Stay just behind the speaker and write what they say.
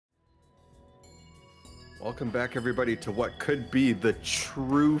Welcome back, everybody, to what could be the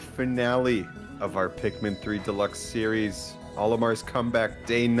true finale of our Pikmin 3 Deluxe series. Olimar's comeback,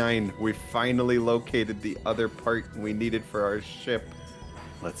 day 9. We finally located the other part we needed for our ship.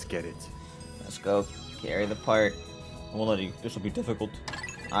 Let's get it. Let's go. Carry the part. I won't let you. This will be difficult.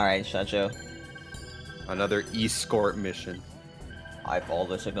 Alright, Shacho. Another escort mission. I followed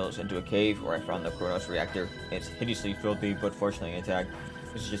the signals into a cave where I found the Kronos reactor. It's hideously filthy, but fortunately intact.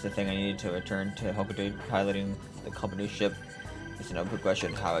 This is just the thing I needed to return to Hokuto piloting the company's ship. It's an open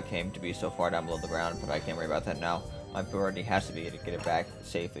question how it came to be so far down below the ground, but I can't worry about that now. My priority has to be to get it back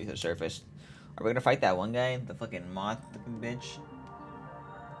safely to the surface. Are we gonna fight that one guy? The fucking moth-looking bitch?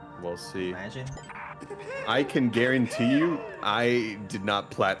 We'll see. Imagine. I can guarantee you, I did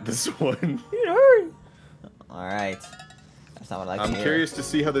not plat this one. Alright. That's not what I like I'm to hear. curious to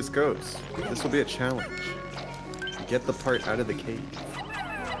see how this goes. This will be a challenge. Get the part out of the cave.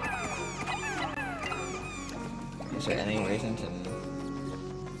 Is there any reason to...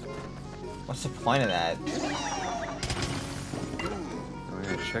 What's the point of that? I'm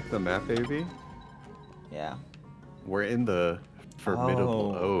gonna check the map, baby. Yeah. We're in the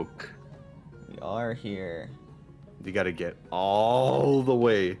Formidable Oak. We are here. You gotta get all the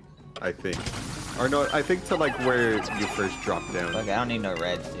way, I think. Or no, I think to like where you first drop down. Look, I don't need no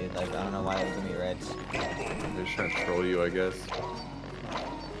reds, dude. Like, I don't know why they give me reds. They're just trying to troll you, I guess.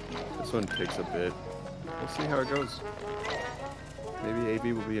 This one takes a bit. We'll see how it goes. Maybe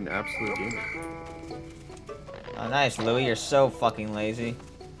AB will be an absolute gamer. Oh, nice, Louie. You're so fucking lazy.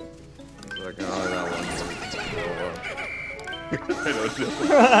 It's like, oh, that one. I don't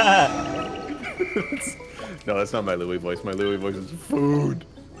know. No, that's not my Louie voice. My Louie voice is food.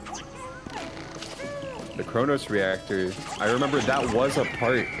 The Kronos reactor. I remember that was a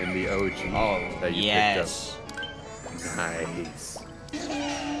part in the OG that you picked up. Nice.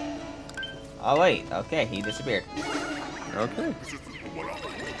 Oh, wait. Okay, he disappeared. Okay.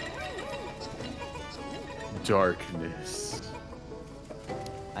 Darkness.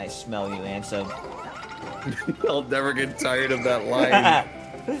 I smell you, Ansem. I'll never get tired of that line.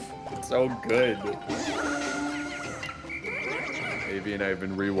 It's so good. AB and I have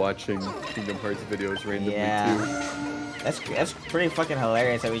been rewatching Kingdom Hearts videos randomly too. That's pretty fucking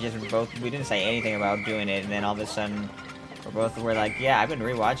hilarious that we didn't say anything about doing it, and then all of a sudden we're like, yeah, I've been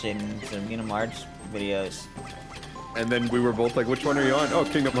rewatching some Kingdom Hearts videos. And then we were both like, which one are you on? Oh,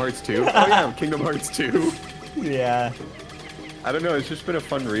 Kingdom Hearts 2. Oh yeah, Kingdom Hearts 2. Yeah. I don't know, it's just been a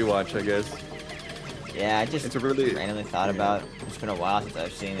fun rewatch, I guess. Yeah, I just randomly thought yeah. about it's been a while since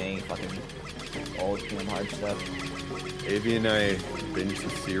I've seen any fucking old Kingdom Hearts stuff. AB and I binged the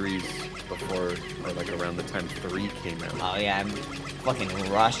series before, or like around the time 3 came out. Oh yeah, I'm fucking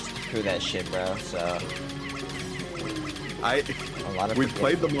rushed through that shit, bro, so... We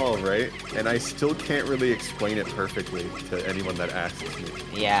played them all, right? And I still can't really explain it perfectly to anyone that asks me.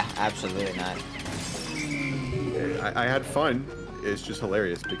 Yeah, absolutely not. I had fun. It's just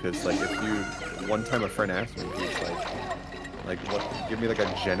hilarious because, like, if you... One time a friend asked me, he was like, what? Give me, like, a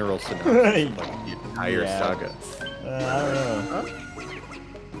general synopsis of, like, the entire saga. I don't know.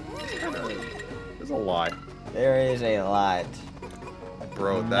 There's a lot. There is a lot.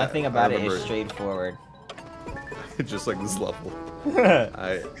 Bro, nothing about it is straightforward. Just like this level.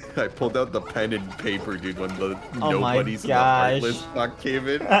 I pulled out the pen and paper, dude, when the Nobody's in the Heartless stock came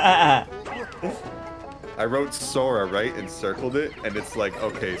in. I wrote Sora, right, and circled it, and it's like,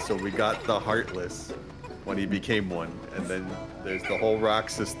 okay, so we got the Heartless when he became one, and then there's the whole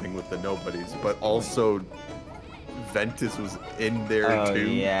Roxas thing with the Nobodies, but also Ventus was in there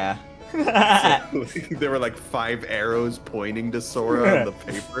too. Yeah. So, there were like 5 arrows pointing to Sora on the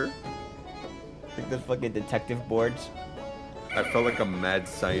paper. Like the fucking detective boards. I felt like a mad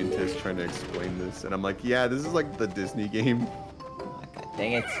scientist trying to explain this, and I'm like, yeah, this is like the Disney game. Oh, God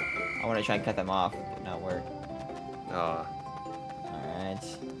dang it. I want to try and cut them off. It did not work.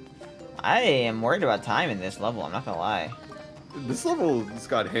 Alright. I am worried about time in this level, I'm not gonna lie. This level's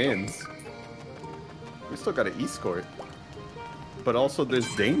got hands. We still got an escort. But also there's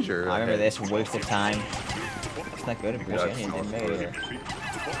danger. I remember this waste of time. It's not good if you're anything made here.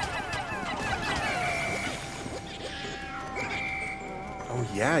 Oh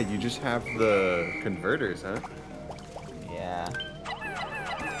yeah, you just have the converters, huh? Yeah.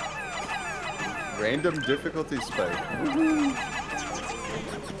 Random difficulty spike.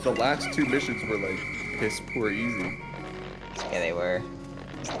 The last 2 missions were like piss poor easy. Yeah, they were.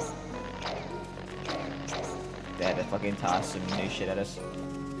 They had to fucking toss some new shit at us.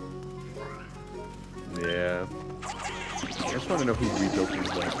 Yeah. I just want to know who rebuilt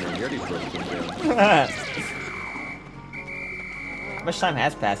these last man. You already broke them down. How much time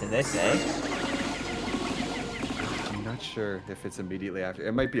has passed, did they say? not sure if it's immediately after.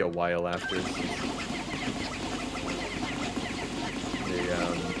 It might be a while after. I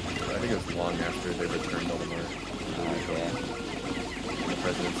think it was long after they returned Olimar. Okay. The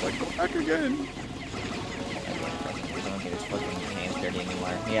president's like, go back again. I don't get his fucking hands dirty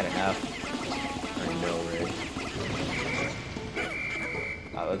anymore. He had enough. I know, right?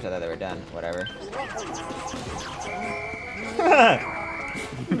 Oh, oops, I thought they were done. Whatever.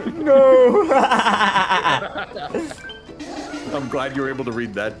 No! I'm glad you were able to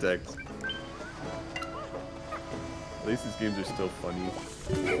read that text. At least these games are still funny.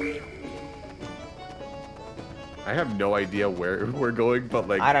 I have no idea where we're going, but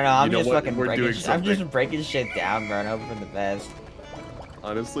like, I don't know. I'm just what? fucking I'm just breaking shit down, bro, and hoping for the best.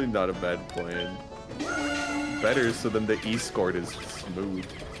 Honestly, not a bad plan. Better so then the E-score is smooth.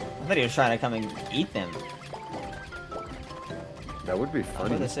 I thought he was trying to come and eat them. That would be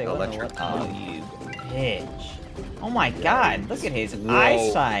funny. Electric. Oh, you bitch. Oh my god, look at his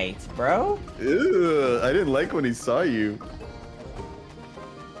eyesight, bro. Ew, I didn't like when he saw you.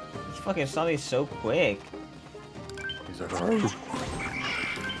 He fucking saw me so quick. He's like, oh.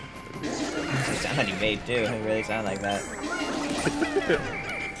 It sounded like he made too. It really sounded like that.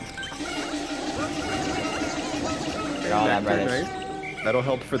 Get all that, brothers. That'll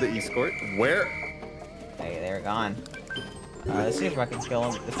help for the E-score. Where? Hey, they're gone. Let's see if I can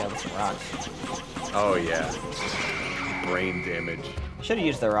kill him. This guy with some rocks. Oh yeah. Brain damage. Should have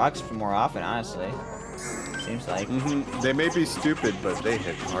used the rocks more often, honestly. Seems like. They may be stupid, but they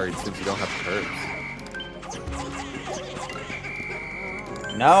hit hard since you don't have curves.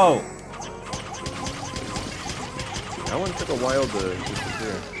 No! That one took a while to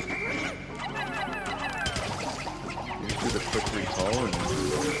disappear. You just do the quick recall and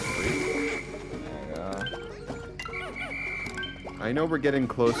I know we're getting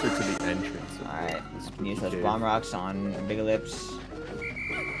closer to the entrance. Alright, use those bomb rocks on Big Lips.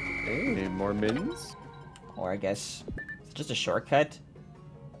 Hey, more mins? Or I guess, it's just a shortcut.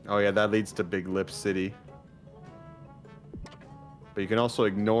 Oh yeah, that leads to Big Lip City. But you can also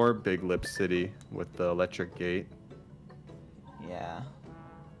ignore Big Lip City with the electric gate. Yeah.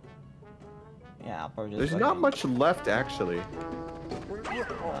 Yeah, I'll probably just... There's not much left, actually,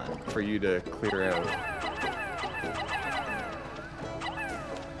 for you to clear out.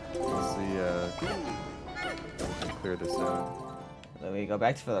 Let's see, we can clear this out. Let me go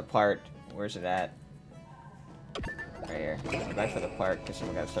back to the part. Where's it at? Right here. Go back to the part, because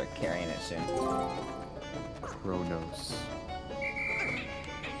we're gonna start carrying it soon. Kronos.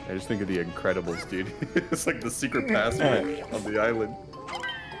 I just think of the Incredibles, dude. It's like the secret password on the island.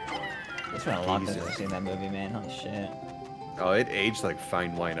 It's been a long time since I've seen that movie, man. Holy shit. Oh, it aged like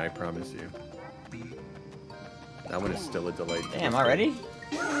fine wine, I promise you. That one is still a delight. Damn, already?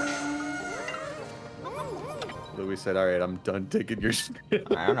 Louis said, alright, I'm done taking your shit.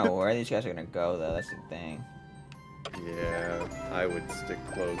 I don't know where these guys are gonna go, though. That's the thing. Yeah, I would stick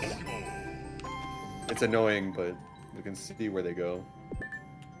close. It's annoying, but we can see where they go.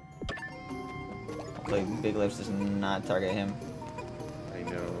 Hopefully Big Lips does not target him. I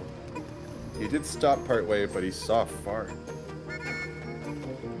know. He did stop part way, but he saw far.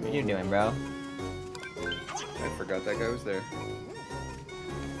 What are you doing, bro? I forgot that guy was there.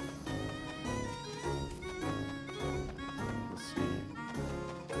 Let's see.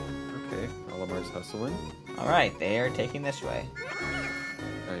 Okay, Olimar's hustling. Alright, they are taking this way.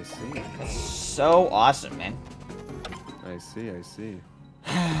 I see. That's so awesome, man. I see, I see.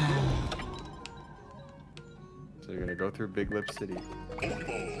 So you're gonna go through Big Lip City. Guess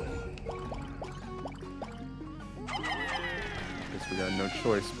we got no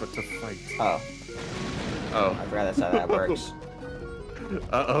choice but to fight. Oh. Oh. I forgot that's how that works.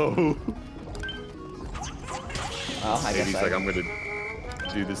 Uh-oh. Well, I guess he's like, I'm gonna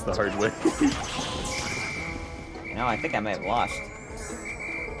do this the hard way. You know, I think I might have lost.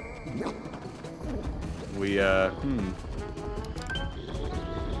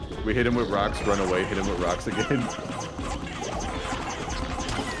 We hit him with rocks, run away, hit him with rocks again.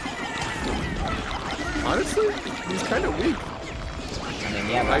 Honestly, he's kind of weak. I mean,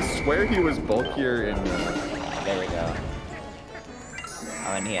 yeah, but I swear he was bulkier in... There we go.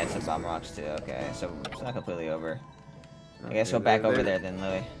 Oh, and he had some bomb rocks too. Okay, so it's not completely over. I guess go back over there then,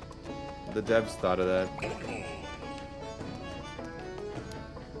 Louis. The devs thought of that.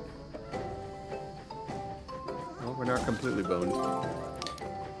 Well, we're not completely boned.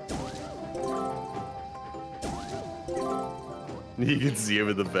 You can see him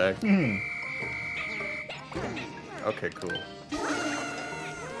in the back. Okay, cool.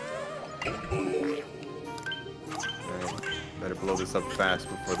 Alright, better blow this up fast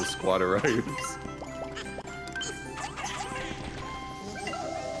before the squad arrives.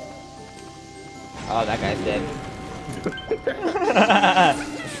 Oh, that guy's dead.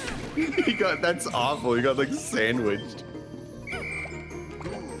 That's awful. He got like sandwiched.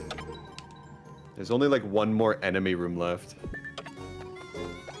 There's only like one more enemy room left.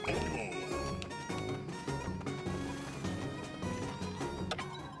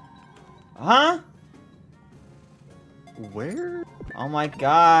 Huh? Where? Oh my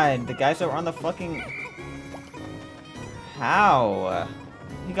god, the guys that were on the fucking... How?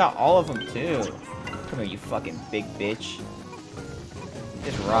 He got all of them too. Come here, you fucking big bitch.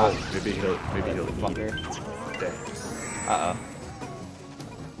 Just rock. Oh, maybe he'll fucker. Dead. Uh-oh.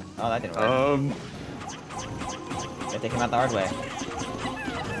 Oh, that didn't work. Gotta take him out the hard way.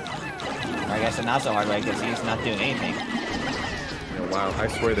 Or I guess the not so hard way, because he's not doing anything. Oh, wow, I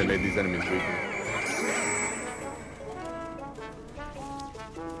swear they made these enemies weaker.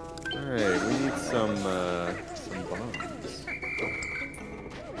 Alright, we need some bombs.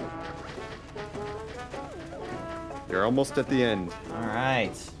 You're almost at the end.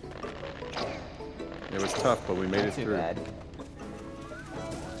 Alright. It was tough, but we made it through. Bad.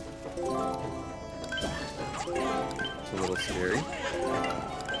 It's a little scary.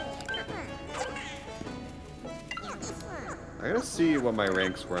 I gotta see what my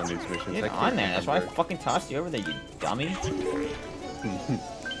ranks were on these missions. Get on there. That's why I fucking tossed you over there, you dummy.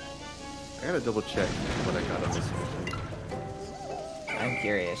 I gotta double check what I got on this mission. I'm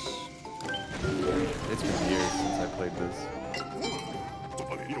curious. It's been years since I played this.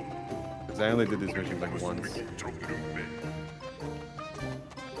 Because I only did this mission like once.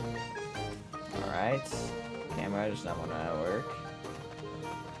 Alright. Camera does not want to work.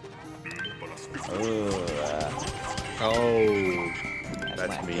 Ooh. Oh.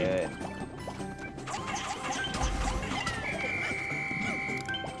 That's me. Good.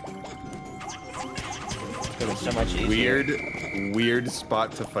 It was so much easier. Weird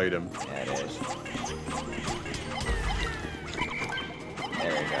spot to fight him. Yeah, it is.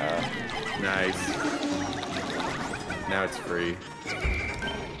 There we go. Nice. Now it's free.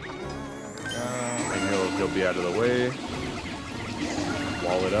 And he'll be out of the way.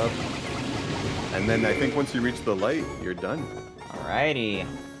 Wall it up. And then I think once you reach the light, you're done. Alrighty.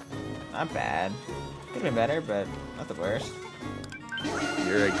 Not bad. Could've been better, but not the worst.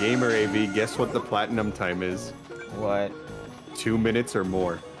 You're a gamer, AV. Guess what the platinum time is? What? 2 minutes or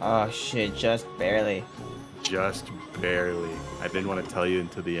more. Oh shit, just barely. Just barely. I didn't want to tell you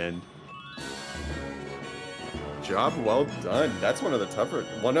until the end. Job well done. That's one of the tougher,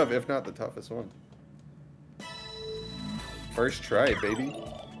 if not the toughest one. First try, baby.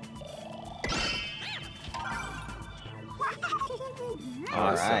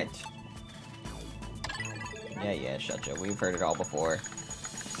 Alright. Yeah, shut you. We've heard it all before.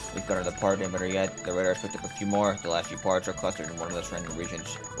 We've gone to the part, and better yet, the radar picked up a few more. The last few parts are clustered in one of those random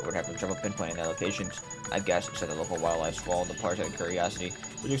regions, but would have to jump up pinpointing their locations. I guess, said the local wildlife swallowed the parts out of curiosity,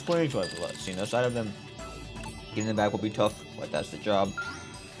 which explains why I've seen no side of them. Getting them back will be tough, but that's the job.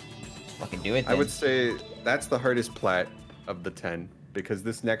 Let's fucking do it then. I would say that's the hardest plat of the 10, because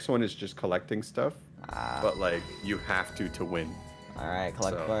this next one is just collecting stuff, but like, you have to win. Alright,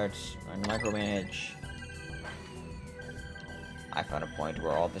 collect parts, and micromanage. I found a point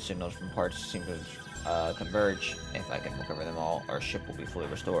where all the signals from parts seem to converge. If I can recover them all, our ship will be fully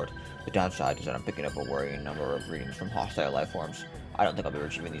restored. The downside is that I'm picking up a worrying number of readings from hostile life forms. I don't think I'll be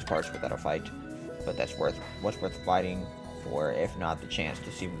retrieving these parts without a fight, but that's what's worth fighting for, if not the chance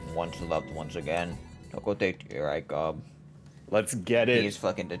to see one's loved ones again. Tokote, here I come. Let's get it. He's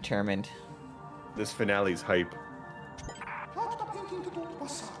fucking determined. This finale's hype.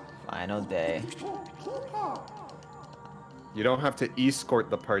 Final day. You don't have to escort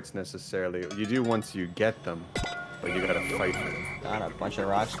the parts necessarily. You do once you get them, but you gotta fight for them. Got a bunch of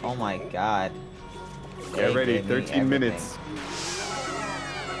rocks. Oh my god. Get ready, 13 minutes.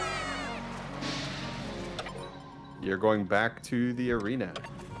 You're going back to the arena.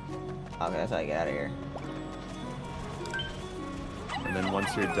 Okay, that's how I get out of here. And then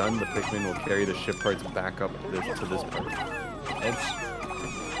once you're done, the Pikmin will carry the ship parts back up to this part. It's...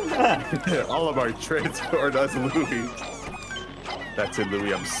 All of our treads toward us, Louie. That's it,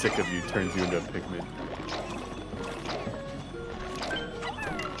 Louie. I'm sick of you. Turns you into a Pikmin.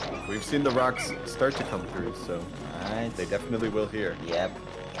 We've seen the rocks start to come through, so alright. They definitely will here. Yep.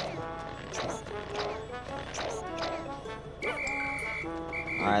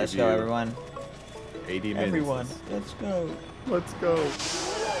 Alright, let's go, everyone. 80 minutes. Everyone, let's go. Let's go.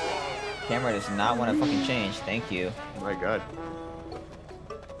 Camera does not want to fucking change. Thank you. Oh my god.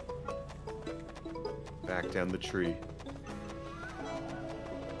 Back down the tree.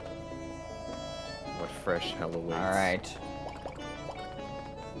 What fresh hell awaits. Alright.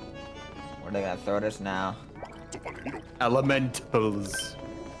 What are they gonna throw at us now? Elementals.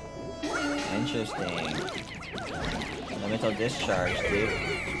 Interesting. Elemental discharge, dude.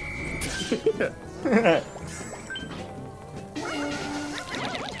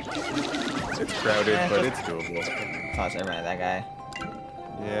 It's crowded, but it's doable. Toss everyone at that guy.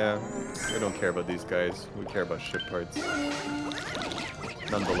 Yeah, we don't care about these guys. We care about ship parts.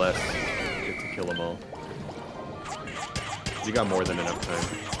 Nonetheless, get to kill them all. You got more than enough time.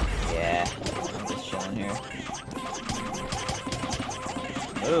 Yeah, I'm just chilling here.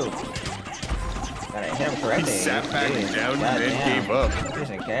 Ooh. Gotta hit him correctly. He sat back down and then gave up. He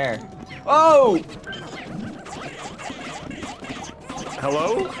doesn't care. Oh!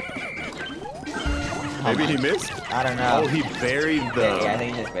 Hello? Maybe he missed? I don't know. Oh, he buried them. Yeah, I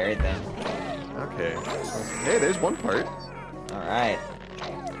think he just buried them. Okay. Hey, there's one part. Alright.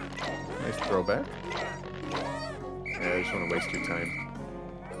 Nice throwback. Yeah, I just want to waste your time.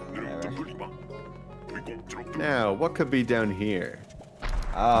 Whatever. Now, what could be down here?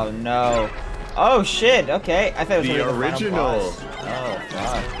 Oh no. Oh shit, okay. I thought it was The gonna be original. The final boss.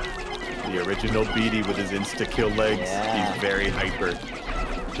 Oh fuck. The original Beatty with his insta-kill legs. Yeah. He's very hyper.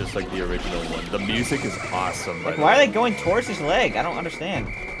 Just like the original one. The music is awesome. Like, why are they going towards his leg? I don't understand.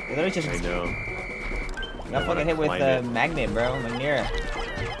 They literally just... I know. You got fucking hit with the magnet, bro. Magnear.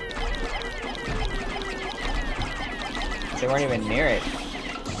 They weren't even near it.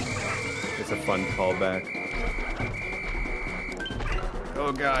 It's a fun callback.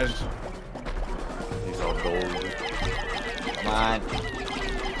 Oh gosh. He's all gold. Come on.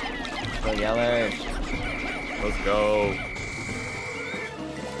 Go Yellers. Let's go.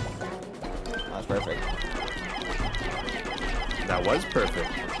 That was perfect. That was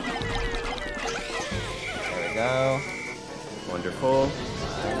perfect. There we go. Wonderful.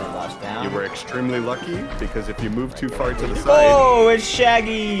 Lost down. You were extremely lucky because if you move too far to the side... Oh, it's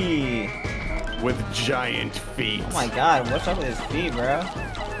Shaggy! With giant feet. Oh my god, what's up with his feet, bro?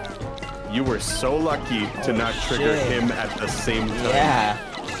 You were so lucky to not trigger him at the same time. Yeah.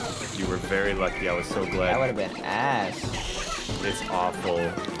 You were very lucky. I was so glad. That would have been ass. It's awful.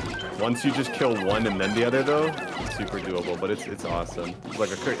 Once you just kill one and then the other, though, it's super doable. But it's awesome.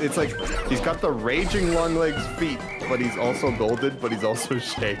 It's like he's got the raging long legs feet, but he's also golden, but he's also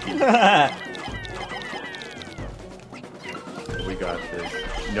Shaggy. We got this.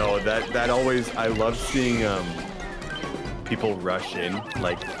 No, that always, I love seeing people rush in.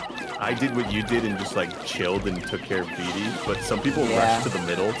 Like, I did what you did and just like chilled and took care of Beatty, but some people rush to the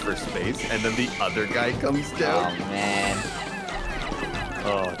middle for space, and then the other guy comes down. Oh man.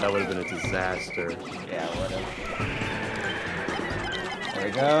 Oh, that would have been a disaster. Yeah, it would have. There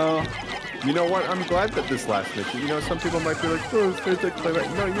we go. You know what? I'm glad that this last mission, you know, some people might be like, oh, it's going to take play right.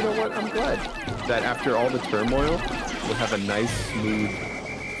 No, you know what? I'm glad that after all the turmoil, we'll have a nice, smooth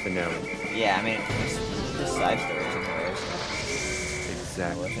finale. Yeah, I mean, this side story is hilarious.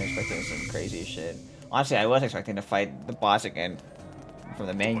 Exactly. I wasn't expecting some crazy shit. Honestly, I was expecting to fight the boss again from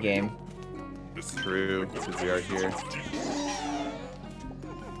the main game. True, because we are here.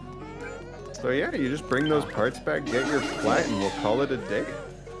 So yeah, you just bring those parts back, get your plat, and we'll call it a day.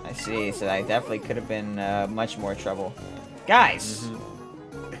 I see, so I definitely could have been much more trouble. Guys!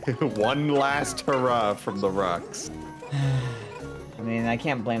 One last hurrah from the rocks. I mean, I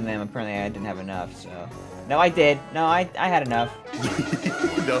can't blame them. Apparently I didn't have enough, so... No, I did. No, I had enough.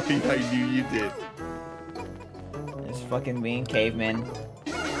 No, I knew you did. Just fucking being cavemen.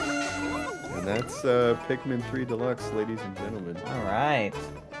 And that's Pikmin 3 Deluxe, ladies and gentlemen. Alright.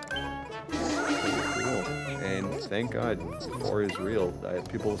 Cool. And thank God, 4 is real.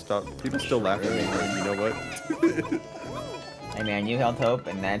 People still laugh at me. Like, you know what? Hey man, you held hope,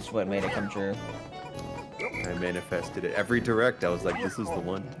 and that's what made it come true. I manifested it. Every direct, I was like, this is the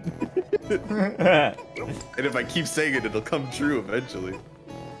one. And if I keep saying it, it'll come true eventually.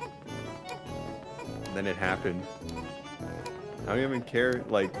 And then it happened. I don't even care,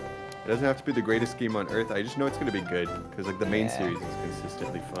 like, it doesn't have to be the greatest game on Earth. I just know it's going to be good, because, like, the main series is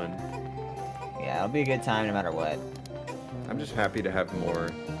consistently fun. Yeah, it'll be a good time no matter what. I'm just happy to have more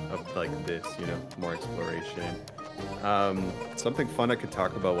of, like, this, you know, more exploration. Something fun I could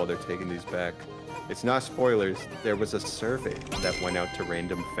talk about while they're taking these back. It's not spoilers. There was a survey that went out to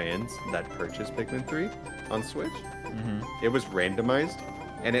random fans that purchased Pikmin 3 on Switch. It was randomized,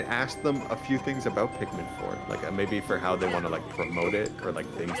 and it asked them a few things about Pikmin 4, like maybe for how they want to like promote it or like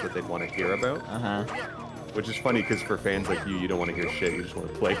things that they'd want to hear about. Which is funny because for fans like you don't want to hear shit. You just want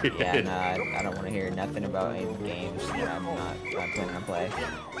to play it. Yeah, nah, I don't want to hear nothing about any games that I'm not planning to play.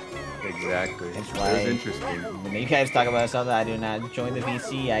 Exactly. That's why it was interesting. When you guys talk about something, I do not join the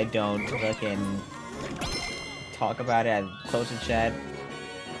VC. I don't fucking talk about it. I close the chat.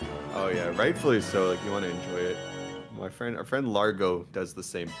 Oh yeah, rightfully so. Like you want to enjoy it. Our friend Largo does the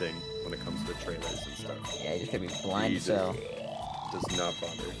same thing when it comes to trailers and stuff. Yeah, you just gotta be blind, so. Does not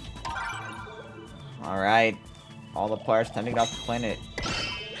bother. Alright. All the parts, time to get off the planet.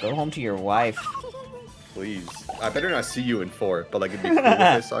 Go home to your wife. Please. I better not see you in 4, but like it'd be cool if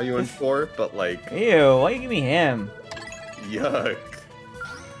I saw you in 4, but like... Ew, why you give me him? Yuck.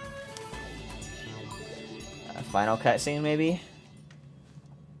 Final cutscene, maybe?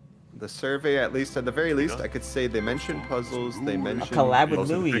 The survey, at the very least, I could say they mentioned puzzles, they mentioned... A collab with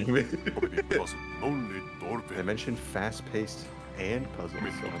Louis. They mentioned fast-paced and puzzles,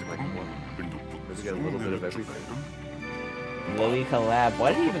 so I'm like, well, maybe get a little bit of everything. Louis collab.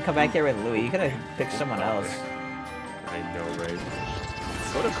 Why did you even come back here with Louis? You could have picked someone else. I know, right?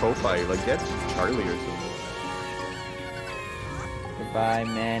 Go to Ko-Fi, like get Charlie or something. Goodbye,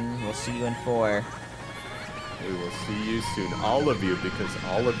 men. We'll see you in 4. We will see you soon, all of you, because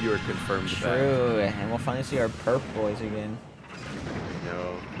all of you are confirmed back. True, and we'll finally see our perp boys again. I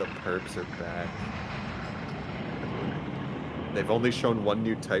know, the perps are back. They've only shown one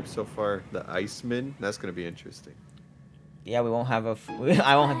new type so far, the Iceman. That's gonna be interesting. Yeah, we won't have a.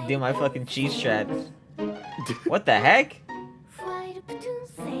 I won't have to do my fucking cheese chat. What the heck?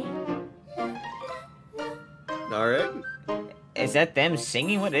 Alright. Is that them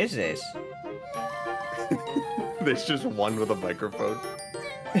singing? What is this? There's just one with a microphone.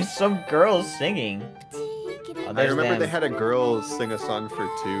 There's some girls singing. Oh, I remember they had a girl sing a song for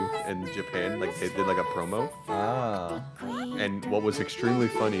 2 in Japan. Like, they did like a promo. Oh. And what was extremely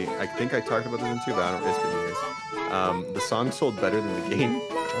funny, I think I talked about this in 2, but I don't, it's been years. The song sold better than the game.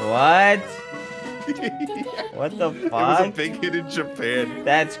 What? Yeah. What the fuck? It was a big hit in Japan.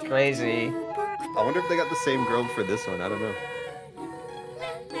 That's crazy. I wonder if they got the same girl for this one. I don't know.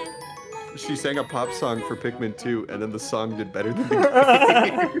 She sang a pop song for Pikmin 2, and then the song did better than the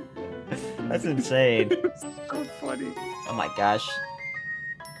game. That's insane. It was so funny. Oh my gosh.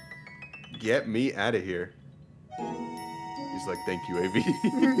 Get me out of here. He's like, thank you, AV.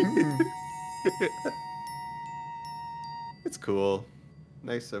 It's cool.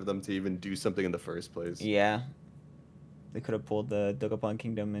 Nice of them to even do something in the first place. Yeah. They could have pulled the Dokapon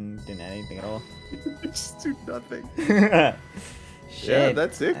Kingdom and didn't add anything at all. Just do nothing. Shit. Yeah,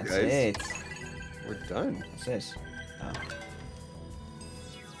 that's it, That's guys. it. We're done. What's this?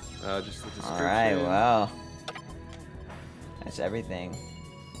 Oh. Just the description. Alright, well. That's everything.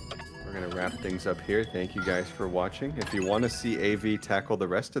 We're going to wrap things up here. Thank you guys for watching. If you want to see AV tackle the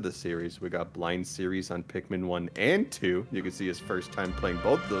rest of the series, we got Blind Series on Pikmin 1 and 2. You can see his first time playing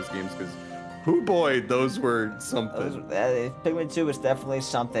both of those games because, hoo boy, those were something. Pikmin 2 was definitely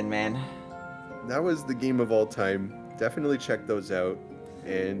something, man. That was the game of all time. Definitely check those out.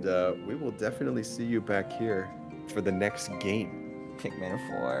 And we will definitely see you back here for the next game. Pikmin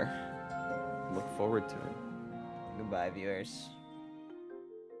 4. Look forward to it. Goodbye, viewers.